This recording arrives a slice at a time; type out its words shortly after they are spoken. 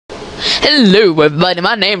Hello everybody,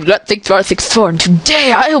 my name is Grunt6464 and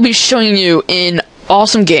today I will be showing you an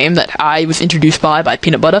awesome game that I was introduced by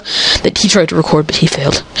Peanut Butter that he tried to record but he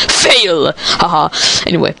failed. Fail! Haha.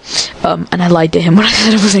 Anyway, and I lied to him when I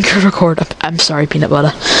said I wasn't going to record. I'm sorry, Peanut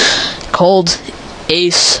Butter. Called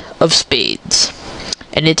Ace of Spades.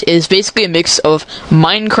 And it is basically a mix of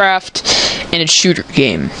Minecraft and a shooter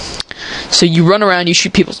game. So you run around, you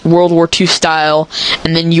shoot people World War II style,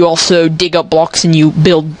 and then you also dig up blocks and you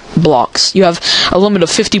build blocks. You have a limit of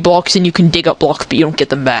 50 blocks and you can dig up blocks, but you don't get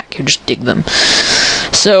them back, you just dig them.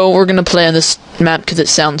 So we're gonna play on this map because it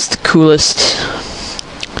sounds the coolest.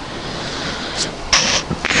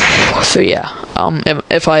 So yeah,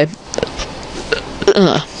 if I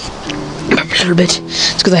a little bit,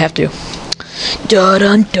 it's because I have to. Dun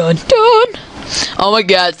dun dun dun. Oh my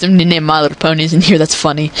god, somebody named My Little Ponies in here, that's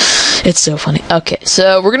funny. It's so funny. Okay,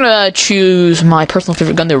 so we're gonna choose my personal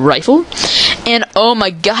favorite gun, the rifle. And oh my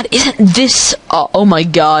god, isn't this... oh my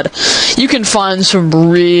god. You can find some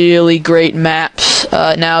really great maps.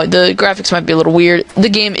 Now, the graphics might be a little weird. The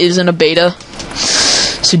game is in a beta,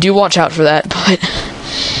 so do watch out for that. But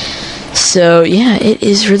so, yeah, it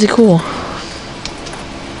is really cool.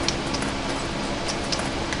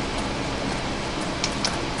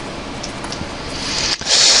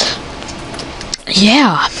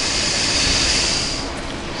 Yeah.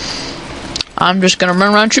 I'm just gonna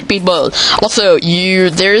run around and shoot people. Also,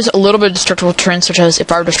 there's a little bit of destructible terrain, such as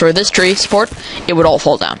if I were to destroy this tree support, it would all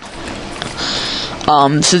fall down.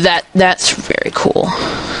 So that's very cool.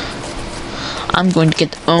 I'm going to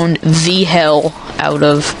get owned the hell out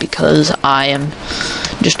of because I am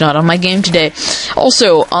just not on my game today.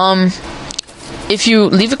 Also, if you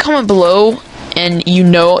leave a comment below and you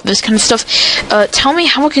know this kind of stuff, tell me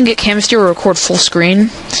how I can get Camstia or record full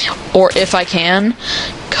screen, or if I can,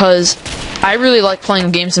 because I really like playing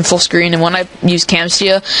games in full screen, and when I use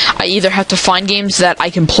Camstia, I either have to find games that I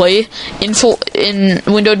can play in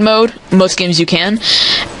windowed mode, most games you can,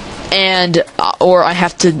 and or I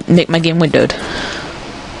have to make my game windowed.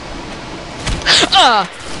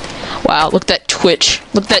 Wow, look at that twitch.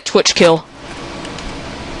 Look at that twitch kill.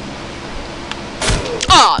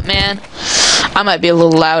 Man. I might be a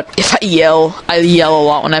little loud if I yell. I yell a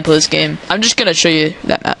lot when I play this game. I'm just gonna show you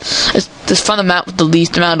that map. Just find the map with the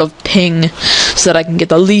least amount of ping so that I can get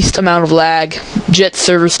the least amount of lag.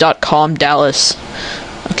 Jetservers.com Dallas.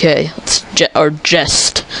 Okay, let's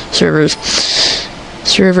jest servers.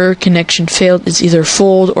 Server connection failed. It's either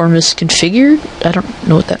full or misconfigured. I don't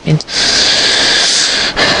know what that means.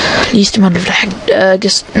 Least amount of lag.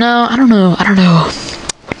 Guess no. I don't know.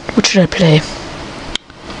 What should I play?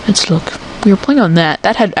 Let's look. We were playing on that.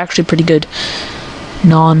 That had actually pretty good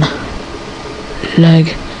non-lag.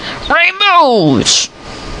 Rainbows!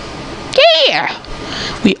 Yeah!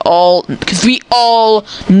 Because we all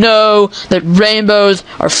know that rainbows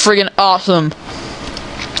are friggin' awesome.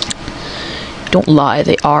 Don't lie,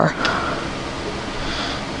 they are.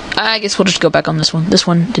 I guess we'll just go back on this one. This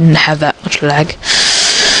one didn't have that much lag.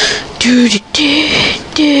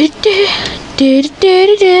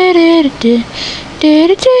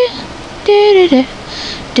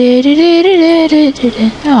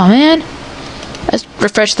 Oh man, let's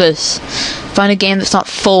refresh this. Find a game that's not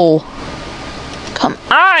full. Come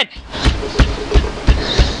on!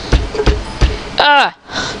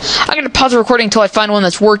 I'm gonna pause the recording until I find one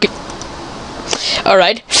that's working.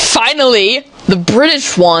 Alright, finally, the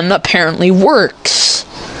British one apparently works.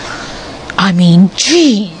 I mean,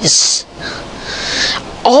 jeez.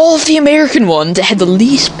 All of the American ones that had the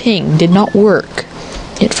least ping did not work.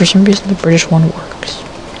 Yet for some reason the British one works.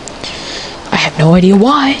 I have no idea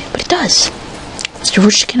why, but it does. So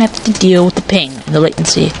we're just gonna have to deal with the ping and the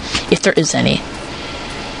latency, if there is any.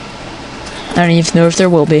 I don't even know if there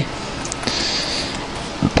will be.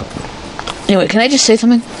 Anyway, can I just say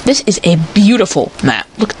something? This is a beautiful map.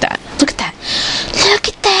 Look at that. Look at that. Look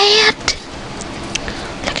at that!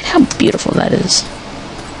 Look at how beautiful that is.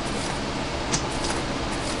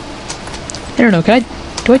 I don't know,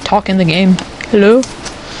 do I talk in the game? Hello?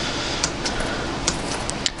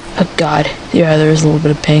 Oh god, yeah, there is a little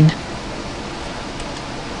bit of ping.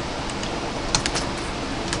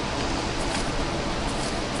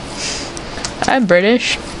 I'm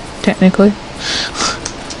British, technically.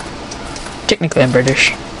 Technically I'm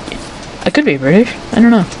British. I could be British, I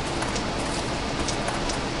don't know.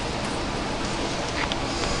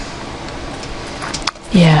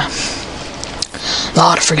 Yeah. A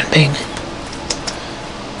lot of friggin' ping.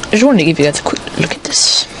 I just wanted to give you guys a quick look at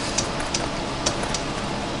this.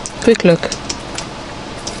 Quick look.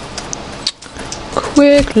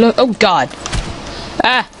 Quick look. Oh god.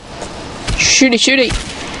 Ah! Shoot it, shoot it!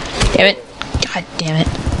 Damn it. God damn it.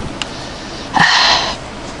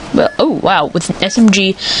 Well, oh wow, with an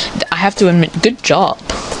SMG, I have to admit, good job.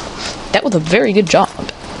 That was a very good job.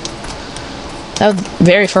 That was a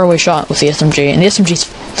very far away shot with the SMG, and the SMG's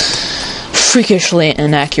freakishly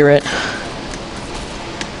inaccurate.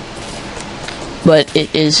 But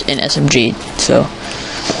it is an SMG, so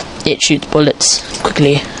it shoots bullets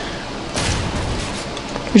quickly.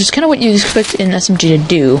 Which is kind of what you expect an SMG to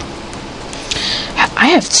do. I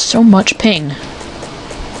have so much ping.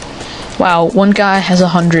 Wow, one guy has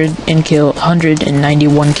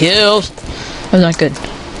 191 kills. That's not good.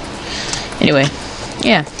 Anyway,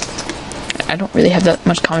 yeah. I don't really have that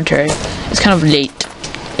much commentary. It's kind of late.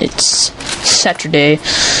 It's Saturday.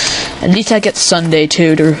 At least I get Sunday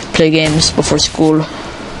too to play games before school.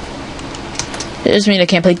 It doesn't mean I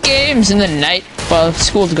can't play games in the night while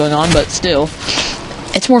school's going on, but still.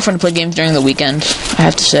 It's more fun to play games during the weekend, I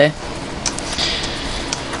have to say.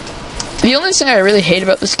 The only thing I really hate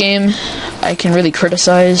about this game, I can really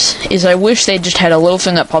criticize, is I wish they just had a little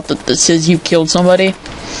thing that popped up that says you killed somebody.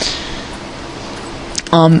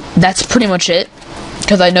 That's pretty much it.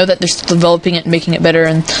 Because I know that they're still developing it and making it better,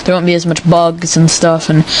 and there won't be as much bugs and stuff,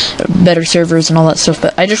 and better servers and all that stuff,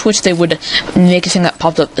 but I just wish they would make a thing that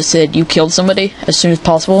popped up that said you killed somebody as soon as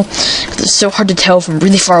possible. Because it's so hard to tell from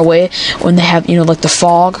really far away when they have, you know, like the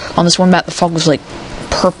fog. On this one map, the fog was like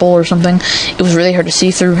purple or something. It was really hard to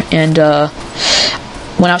see through, and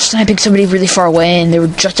when I was sniping somebody really far away and they were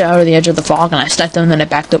just out of the edge of the fog and I sniped them and then I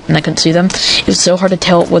backed up and I couldn't see them, it was so hard to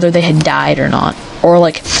tell whether they had died or not. Or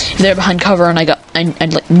like, if they're behind cover and I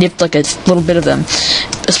like nipped like a little bit of them.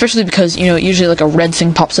 Especially because, you know, usually like a red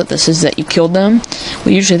thing pops up that says that you killed them.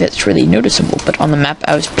 Well, usually that's really noticeable, but on the map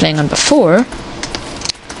I was playing on before,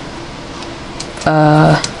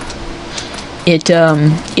 it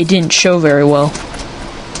didn't show very well.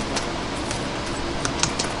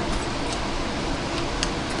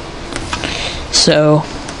 So,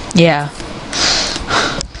 yeah.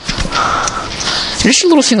 Just a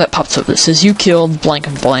little thing that pops up that says you killed blank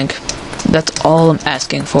and blank. That's all I'm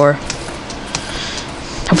asking for.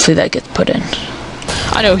 Hopefully that gets put in.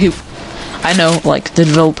 I know, like, the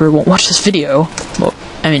developer won't watch this video. Well,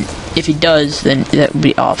 I mean, if he does, then that would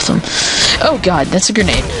be awesome. Oh god, that's a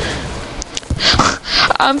grenade.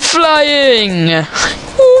 I'm flying!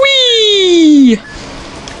 Whee!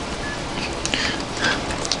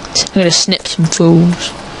 I'm gonna snip some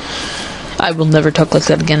fools. I will never talk like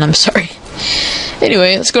that again, I'm sorry.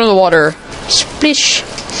 Anyway, let's go to the water. Splish!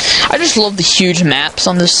 I just love the huge maps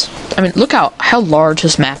on this. I mean, look how large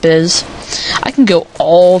this map is. I can go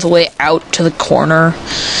all the way out to the corner.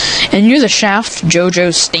 And near the shaft,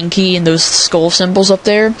 JoJo's Stinky and those skull symbols up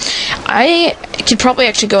there, I could probably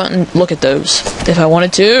actually go out and look at those if I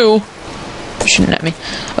wanted to. Shooting at me.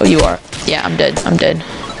 Oh, you are. Yeah, I'm dead. I'm dead.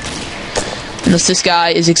 Unless this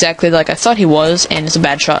guy is exactly like I thought he was, and is a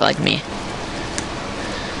bad shot like me.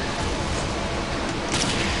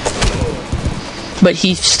 But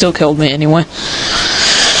he still killed me anyway.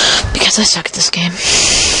 Because I suck at this game.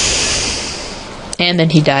 And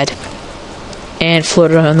then he died. And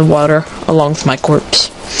floated on the water along with my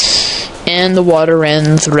corpse. And the water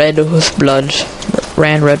ran red with blood.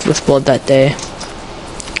 Ran red with blood that day.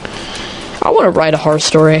 I want to write a horror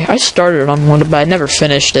story. I started on one, but I never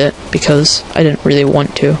finished it because I didn't really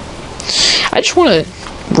want to. I just want to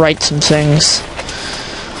write some things.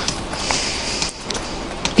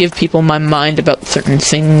 Give people my mind about certain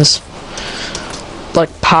things. Like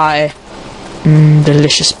pie.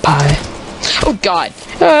 Delicious pie. Oh god!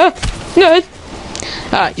 No!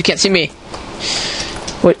 You can't see me.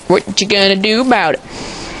 What you gonna do about it?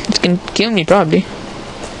 It's gonna kill me, probably.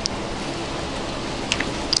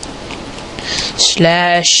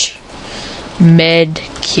 Slash med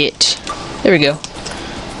kit. There we go.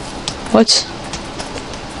 What?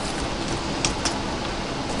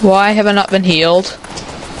 Why have I not been healed?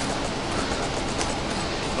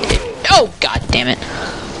 Oh, god damn it.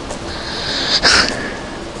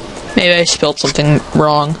 Maybe I spelled something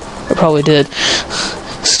wrong. I probably did.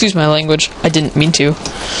 Excuse my language. I didn't mean to.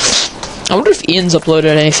 I wonder if Ian's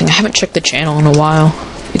uploaded anything. I haven't checked the channel in a while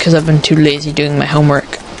because I've been too lazy doing my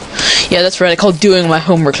homework. Yeah, that's right. I call doing my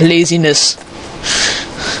homework laziness.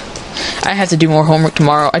 I have to do more homework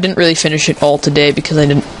tomorrow. I didn't really finish it all today because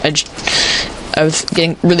I was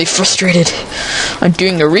getting really frustrated. I'm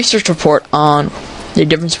doing a research report on the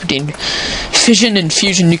difference between fission and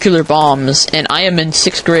fusion nuclear bombs, and I am in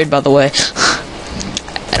 6th grade, by the way.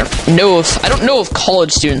 I don't know if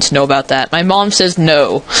college students know about that. My mom says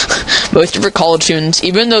no. Most of her college students,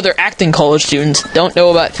 even though they're acting college students, don't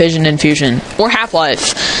know about fission and fusion or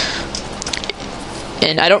Half-Life.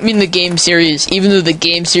 And I don't mean the game series, even though the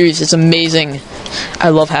game series is amazing. I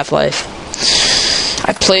love Half-Life.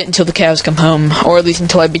 I play it until the cows come home, or at least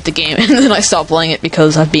until I beat the game, and then I stop playing it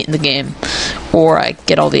because I've beaten the game, or I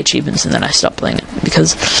get all the achievements and then I stop playing it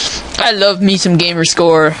because I love me some gamer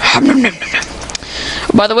score.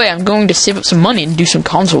 By the way, I'm going to save up some money and do some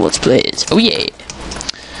console let's plays. Oh yeah,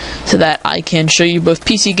 so that I can show you both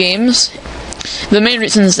PC games. The main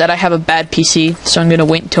reason is that I have a bad PC, so I'm going to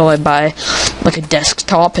wait until I buy like a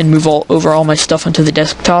desktop and move over all my stuff onto the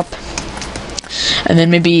desktop. And then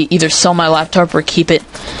maybe either sell my laptop or keep it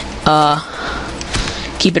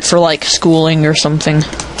for like schooling or something.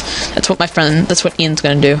 That's what Ian's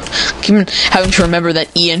going to do. Keep having to remember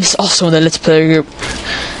that Ian is also in the Let's Play group.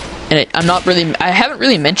 And I haven't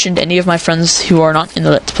really mentioned any of my friends who are not in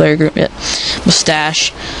the Let's Player group yet.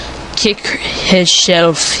 Mustache. Kick his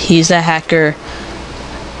shelf. He's a hacker.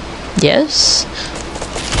 Yes?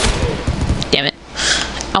 Damn it.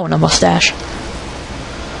 I want a mustache.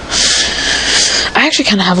 I actually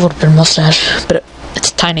kind of have a little bit of mustache, but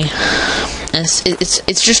it's tiny. And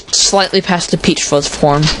it's just slightly past the peach fuzz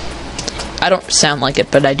form. I don't sound like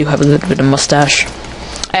it, but I do have a little bit of mustache.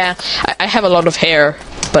 I have a lot of hair,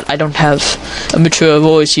 but I don't have a mature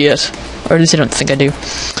voice yet. Or at least I don't think I do.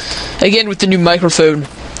 Again, with the new microphone,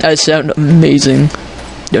 I sound amazing,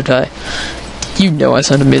 don't I? You know I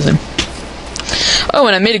sound amazing. Oh,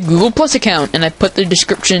 and I made a Google Plus account, and I put the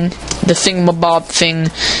description, the thingamabob thing,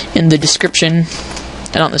 in the description.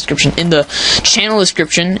 Not in the description, in the channel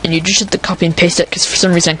description, and you just have to copy and paste it, because for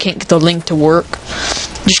some reason I can't get the link to work.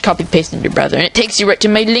 Just copy and paste it in your browser, and it takes you right to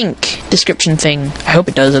my link description thing. I hope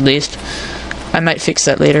it does, at least. I might fix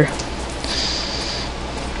that later.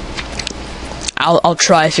 I'll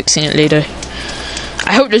try fixing it later.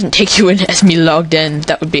 I hope it doesn't take you in as me logged in.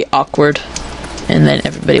 That would be awkward. And then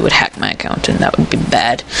everybody would hack my account, and that would be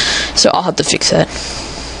bad. So I'll have to fix that.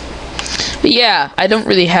 But yeah, I don't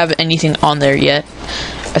really have anything on there yet.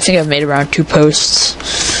 I think I've made around 2 posts.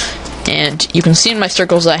 And you can see in my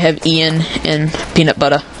circles I have Ian and Peanut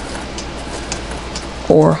Butter.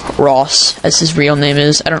 Or Ross, as his real name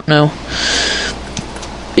is. I don't know.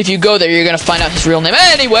 If you go there, you're gonna find out his real name.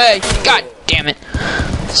 Anyway! God damn it.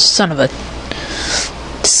 Son of a...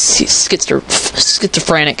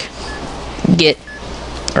 schizophrenic. Git.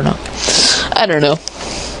 Or no. I don't know.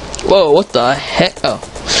 Whoa, what the heck? Oh.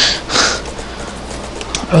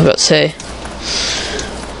 I was about to say.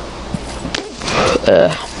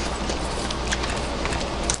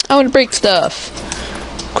 I want to break stuff.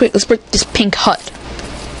 Quick, let's break this pink hut.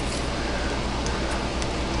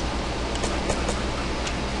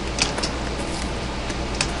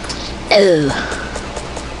 Oh.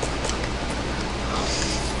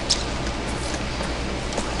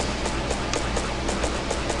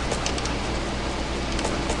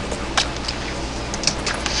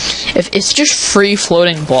 If it's just free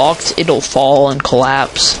floating blocks, it'll fall and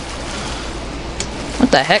collapse.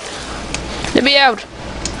 What the heck? Let me out! I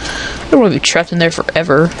don't want to be trapped in there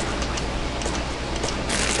forever.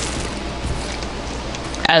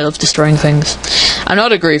 I love destroying things. I'm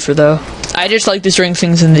not a griefer though. I just like destroying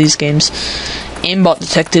things in these games. Aimbot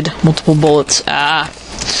detected. Multiple bullets. Ah.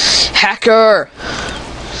 Hacker!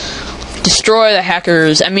 Destroy the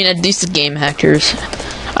hackers. I mean, at least the game hackers.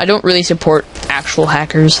 I don't really support actual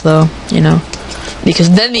hackers, though, you know. Because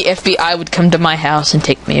then the FBI would come to my house and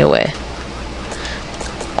take me away.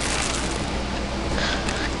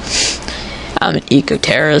 I'm an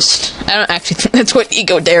eco-terrorist. I don't actually think that's what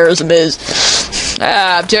eco-terrorism is.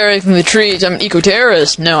 Ah, I'm terrorizing the trees. I'm an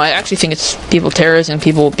eco-terrorist. No, I actually think it's people terrorizing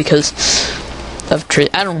people because of trees.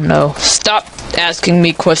 I don't know. Stop asking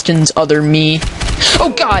me questions, other me.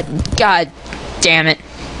 Oh, God! God damn it.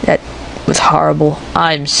 That was horrible.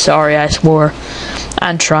 I'm sorry I swore.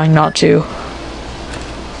 I'm trying not to.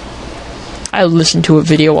 I listened to a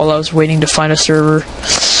video while I was waiting to find a server.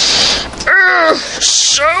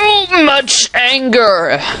 So much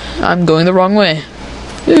anger! I'm going the wrong way.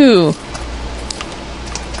 Ooh.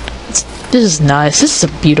 This is nice. This is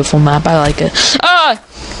a beautiful map. I like it. Ah!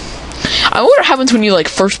 I wonder what happens when you, like,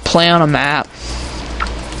 first play on a map.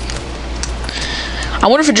 I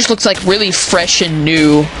wonder if it just looks, like, really fresh and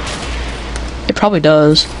new. It probably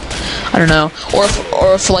does. I don't know. Or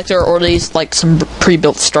if like, there are already, like, some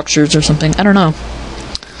pre-built structures or something. I don't know.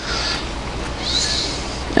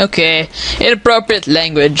 Okay. Inappropriate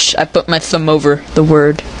language. I put my thumb over the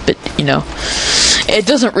word. But, you know. It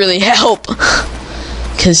doesn't really help.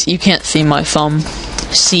 Because you can't see my thumb.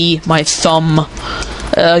 See my thumb.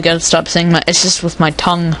 I gotta stop saying my... It's just with my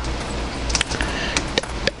tongue.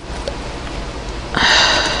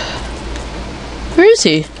 Where is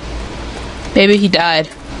he? Maybe he died.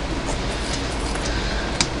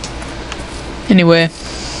 Anyway.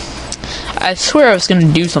 I swear I was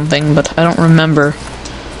gonna do something, but I don't remember.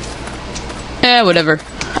 Yeah, whatever.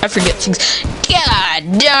 I forget things.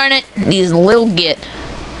 God darn it! These little git.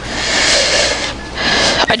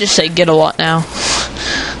 I just say git a lot now.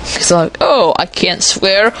 Cause I'm like, oh, I can't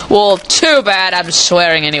swear. Well, too bad. I'm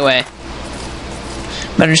swearing anyway.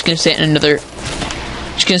 But I'm just gonna say it in another.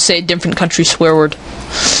 Just gonna say a different country swear word.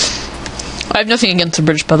 I have nothing against the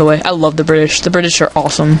British, by the way. I love the British. The British are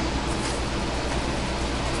awesome.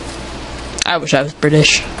 I wish I was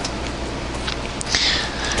British.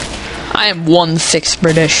 I am 1/6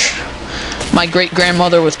 British. My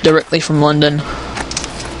great-grandmother was directly from London.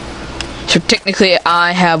 So technically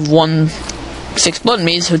I have 1/6 blood in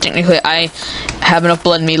me, so technically I have enough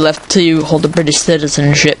blood in me left to hold a British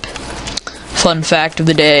citizenship. Fun fact of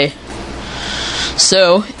the day.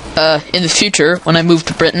 So, in the future, when I move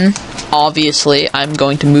to Britain, obviously I'm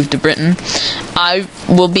going to move to Britain, I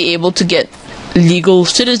will be able to get legal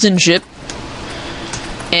citizenship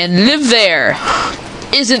and live there.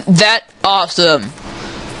 Isn't that awesome?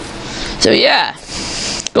 So yeah,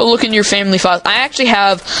 go look in your family files. I actually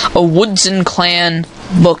have a Woodson clan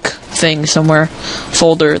book thing somewhere,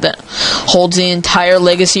 folder that holds the entire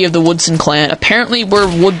legacy of the Woodson clan. Apparently we're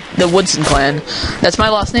the Woodson clan. That's my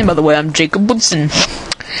last name, by the way. I'm Jacob Woodson.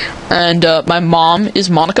 And my mom is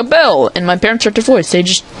Monica Bell, and my parents are divorced. They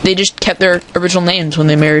just kept their original names when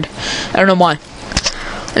they married. I don't know why.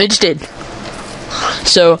 They just did.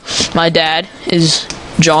 So my dad is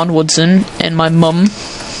John Woodson, and my mum,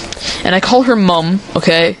 and I call her Mum,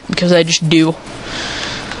 okay, because I just do.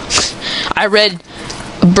 I read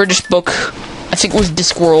a British book, I think it was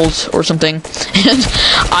Discworld or something, and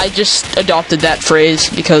I just adopted that phrase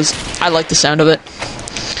because I like the sound of it.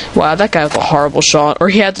 Wow, that guy was a horrible shot, or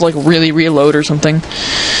he had to like really reload or something.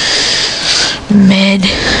 Med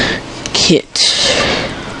kit.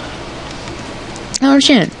 I don't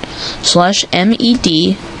understand.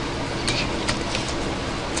 /MED.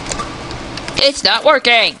 It's not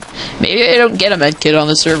working! Maybe I don't get a medkit on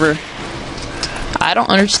the server. I don't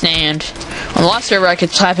understand. On the last server I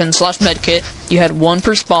could type in /medkit, you had one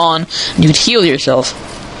per spawn, and you could heal yourself.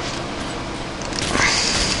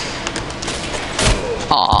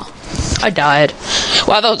 Aw. I died.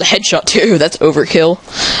 Wow, that was a headshot too, that's overkill.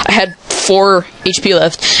 I had 4 HP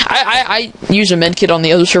left. I used a medkit on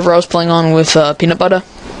the other server I was playing on with Peanut Butter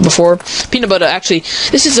before. Peanut Butter, actually,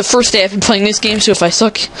 this is the first day I've been playing this game, so if I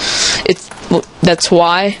suck, that's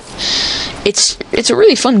why. It's a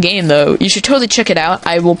really fun game, though. You should totally check it out.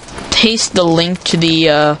 I will paste the link to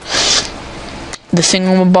the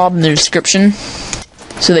thingamabob in the description,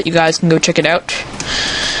 so that you guys can go check it out.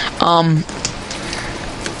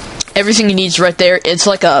 Everything you need is right there. It's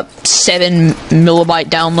like a 7 MB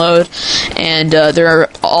download, and there are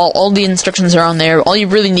all the instructions are on there. All you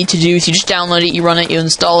really need to do is you just download it, you run it, you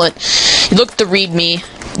install it, you look at the README,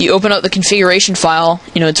 you open up the configuration file.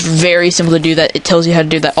 You know, it's very simple to do that. It tells you how to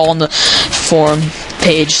do that all on the forum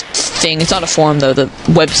page thing. It's not a forum though, the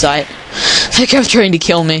website. That guy was trying to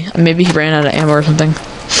kill me. Maybe he ran out of ammo or something.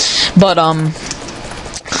 But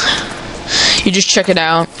you just check it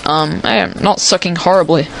out. I am not sucking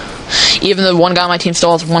horribly. Even the one guy on my team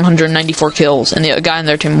still has 194 kills, and the guy on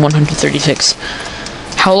their team 136.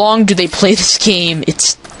 How long do they play this game?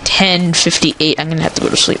 It's 10:58. I'm gonna have to go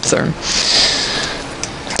to sleep soon.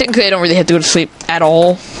 Technically, I don't really have to go to sleep at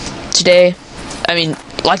all today. I mean,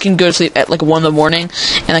 I can go to sleep at like 1 in the morning,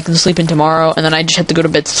 and I can sleep in tomorrow, and then I just have to go to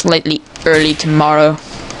bed slightly early tomorrow.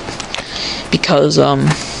 Because,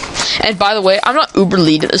 and by the way, I'm not uber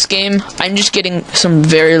lead at this game. I'm just getting some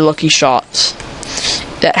very lucky shots.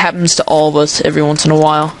 That happens to all of us every once in a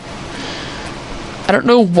while. I don't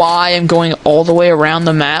know why I'm going all the way around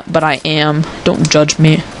the map, but I am. Don't judge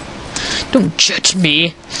me. Don't judge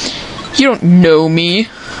me. You don't know me.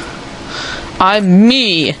 I'm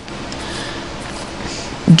me.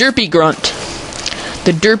 Derpy Grunt.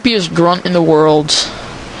 The derpiest grunt in the world.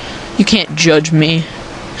 You can't judge me.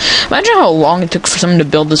 Imagine how long it took for someone to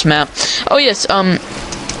build this map. Oh yes,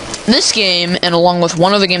 this game, and along with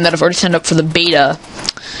one other game that I've already signed up for the beta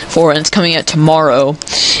for, and it's coming out tomorrow.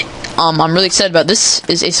 I'm really excited about this.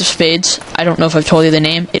 Is Ace of Spades. I don't know if I've told you the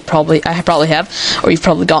name. I probably have, or you've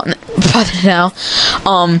probably gotten it by now.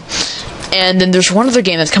 And then there's one other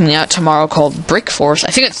game that's coming out tomorrow called Brick Force.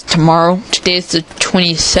 I think it's tomorrow. Today's the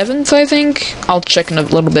 27th, I think. I'll check in a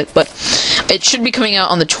little bit, but it should be coming out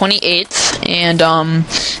on the 28th, and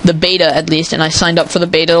the beta at least, and I signed up for the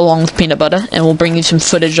beta along with Peanut Butter, and we'll bring you some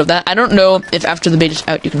footage of that. I don't know if after the beta's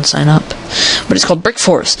out you can sign up, but it's called Brick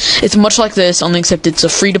Force. It's much like this, only except it's a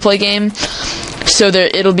free-to-play game, so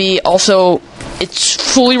it'll be also, it's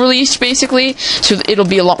fully released basically, so it'll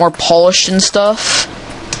be a lot more polished and stuff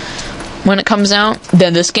when it comes out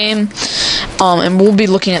than this game. And we'll be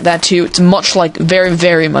looking at that too. It's much like, very,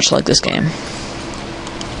 very much like this game.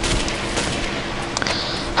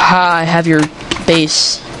 I have your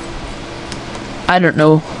base. I don't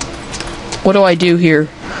know. What do I do here?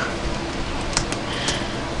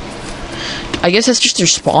 I guess that's just their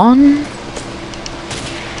spawn?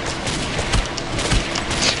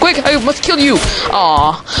 Quick, I must kill you!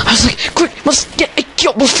 Aw, I was like, quick, must get a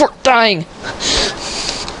kill before dying!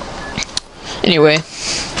 Anyway.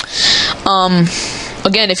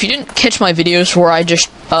 Again, if you didn't catch my videos where I just,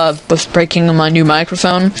 was breaking my new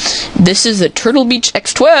microphone, this is the Turtle Beach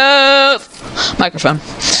X12 microphone.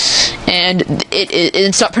 And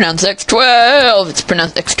it's not pronounced X12, it's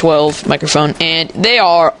pronounced X12 microphone, and they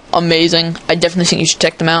are amazing. I definitely think you should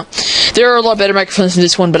check them out. There are a lot better microphones than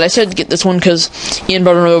this one, but I decided to get this one because Ian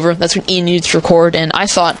brought it over. That's what Ian needs to record, and I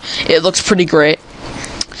thought it looks pretty great.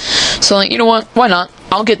 So, like, you know what? Why not?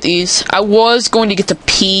 I'll get these. I was going to get the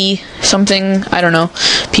P something, I don't know,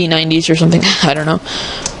 P90s or something, I don't know.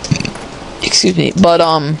 Excuse me, but,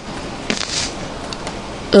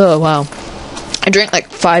 oh, wow. I drank like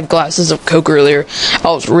 5 glasses of Coke earlier. I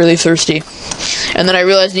was really thirsty. And then I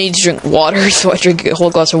realized I needed to drink water, so I drank a whole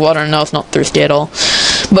glass of water, and now it's not thirsty at all.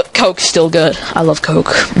 But Coke's still good. I love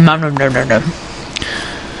Coke. Nom, nom, nom, nom, nom.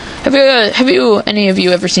 Have you, any of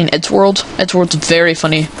you ever seen Eddsworld? Eddsworld's a very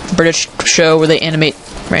funny British show where they animate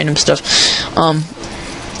random stuff.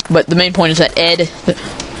 But the main point is that Ed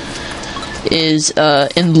is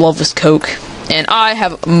in love with Coke. And I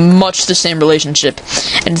have much the same relationship,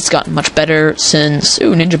 and it's gotten much better since,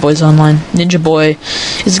 Ninja Boy's online. Ninja Boy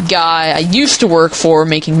is a guy I used to work for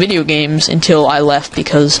making video games until I left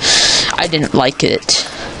because I didn't like it.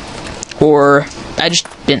 Or, I just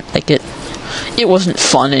didn't like it. It wasn't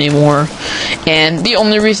fun anymore. And the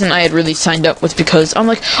only reason I had really signed up was because I'm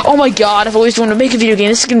like, oh my god, I've always wanted to make a video game,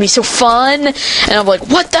 this is gonna be so fun. And I'm like,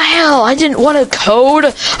 what the hell? I didn't want to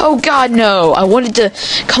code? Oh god, no. I wanted to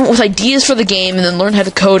come up with ideas for the game and then learn how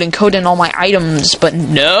to code and code in all my items, but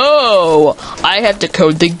no! I have to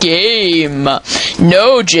code the game.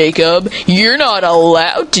 No, Jacob, you're not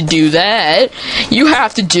allowed to do that. You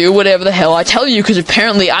have to do whatever the hell I tell you, because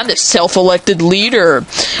apparently I'm the self-elected leader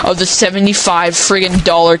of the 75 friggin'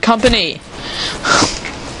 dollar company.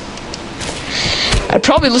 I'd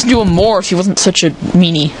probably listen to him more if he wasn't such a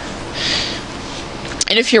meanie.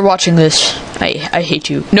 And if you're watching this, I hate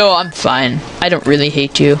you. No, I'm fine. I don't really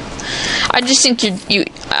hate you. I just think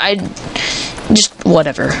just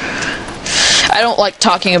whatever. I don't like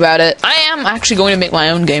talking about it. I am actually going to make my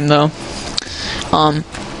own game though.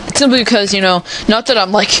 Simply because, you know, not that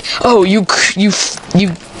I'm like, oh, you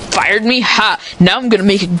fired me? Ha! Now I'm gonna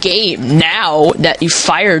make a game now that you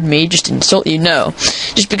fired me, just to insult you. No.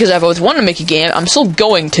 Just because I've always wanted to make a game, I'm still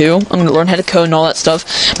going to. I'm gonna learn how to code and all that stuff.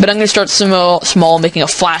 But I'm gonna start small, making a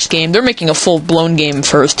Flash game. They're making a full-blown game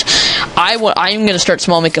first. I'm gonna start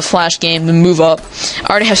small, make a Flash game, then move up. I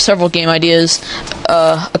already have several game ideas.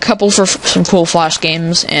 A couple for some cool Flash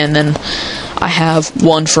games, and then I have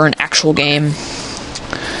one for an actual game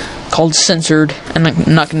called Censored, and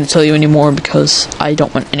I'm not going to tell you anymore because I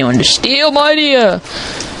don't want anyone to steal my idea.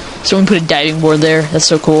 Someone put a diving board there. That's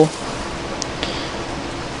so cool.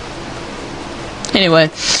 Anyway,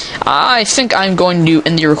 I think I'm going to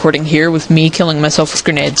end the recording here with me killing myself with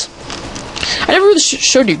grenades. I never really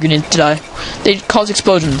showed you grenades, did I? They cause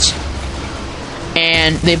explosions.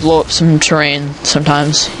 And they blow up some terrain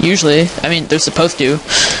sometimes. Usually. I mean, they're supposed to.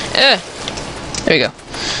 There you go.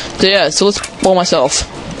 So yeah, so let's blow myself.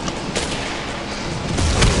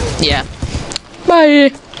 Yeah.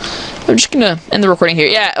 Bye. I'm just gonna end the recording here.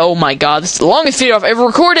 Yeah, oh my god, this is the longest video I've ever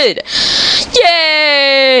recorded!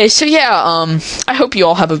 Yay! So yeah, I hope you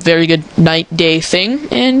all have a very good night, day thing,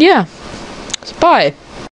 and yeah. So bye.